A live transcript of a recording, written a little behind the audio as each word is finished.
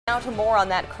Now to more on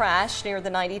that crash near the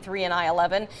 93 and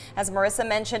I-11. As Marissa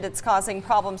mentioned, it's causing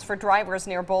problems for drivers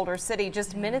near Boulder City.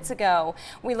 Just minutes ago,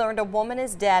 we learned a woman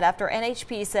is dead after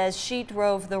NHP says she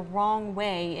drove the wrong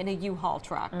way in a U-Haul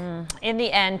truck. In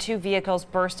the end, 2 vehicles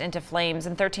burst into flames.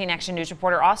 And 13 Action News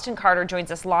reporter Austin Carter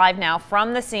joins us live now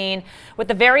from the scene with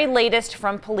the very latest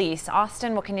from police.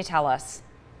 Austin, what can you tell us?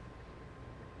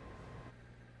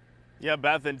 Yeah,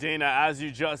 Beth and Dana, as you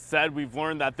just said, we've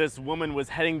learned that this woman was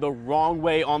heading the wrong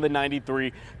way on the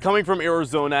 93, coming from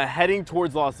Arizona, heading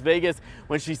towards Las Vegas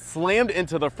when she slammed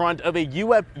into the front of a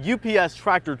UPS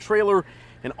tractor trailer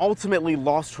and ultimately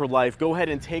lost her life. Go ahead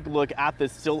and take a look at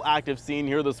this still active scene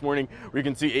here this morning, where you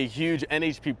can see a huge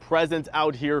NHP presence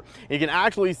out here. You can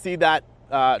actually see that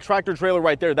tractor trailer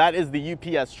right there. That is the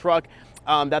UPS truck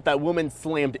that woman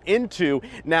slammed into.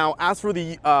 Now, as for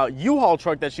the U-Haul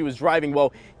truck that she was driving,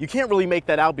 well, you can't really make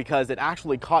that out because it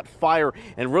actually caught fire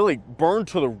and really burned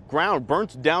to the ground,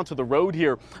 burnt down to the road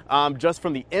here just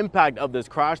from the impact of this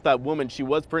crash. That woman, she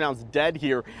was pronounced dead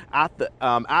here at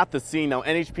the scene. Now,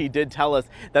 NHP did tell us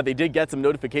that they did get some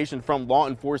notification from law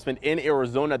enforcement in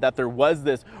Arizona that there was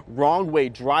this wrong way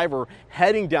driver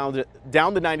heading down the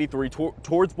 93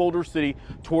 towards Boulder City,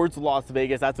 towards Las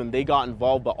Vegas. That's when they got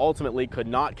involved, but ultimately could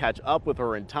not catch up with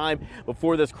her in time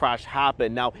before this crash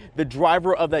happened. Now, the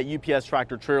driver of that UPS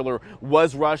tractor trailer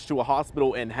was rushed to a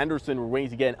hospital in Henderson. We're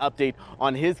waiting to get an update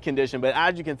on his condition, but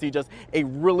as you can see, just a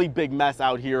really big mess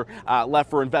out here left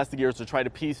for investigators to try to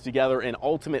piece together and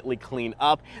ultimately clean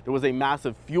up. There was a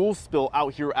massive fuel spill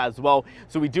out here as well,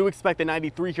 so we do expect the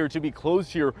 93 here to be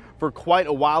closed here for quite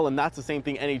a while, and that's the same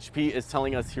thing NHP is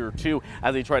telling us here too,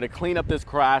 as they try to clean up this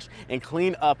crash and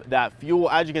clean up that fuel.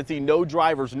 As you can see, no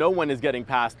drivers, no one is getting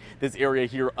past this area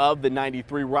here of the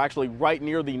 93. We're actually right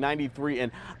near the 93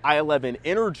 and I-11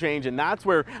 interchange, and that's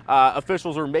where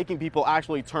officials are making people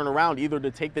actually turn around, either to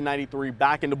take the 93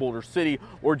 back into Boulder City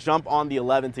or jump on the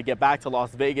 11 to get back to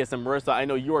Las Vegas. And Marissa, I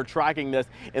know you are tracking this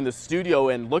in the studio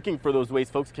and looking for those ways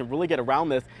folks can really get around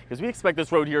this, because we expect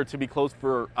this road here to be closed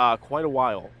for quite a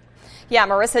while. Yeah,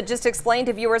 Marissa just explained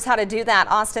to viewers how to do that.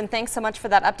 Austin, thanks so much for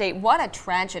that update. What a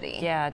tragedy. Yeah.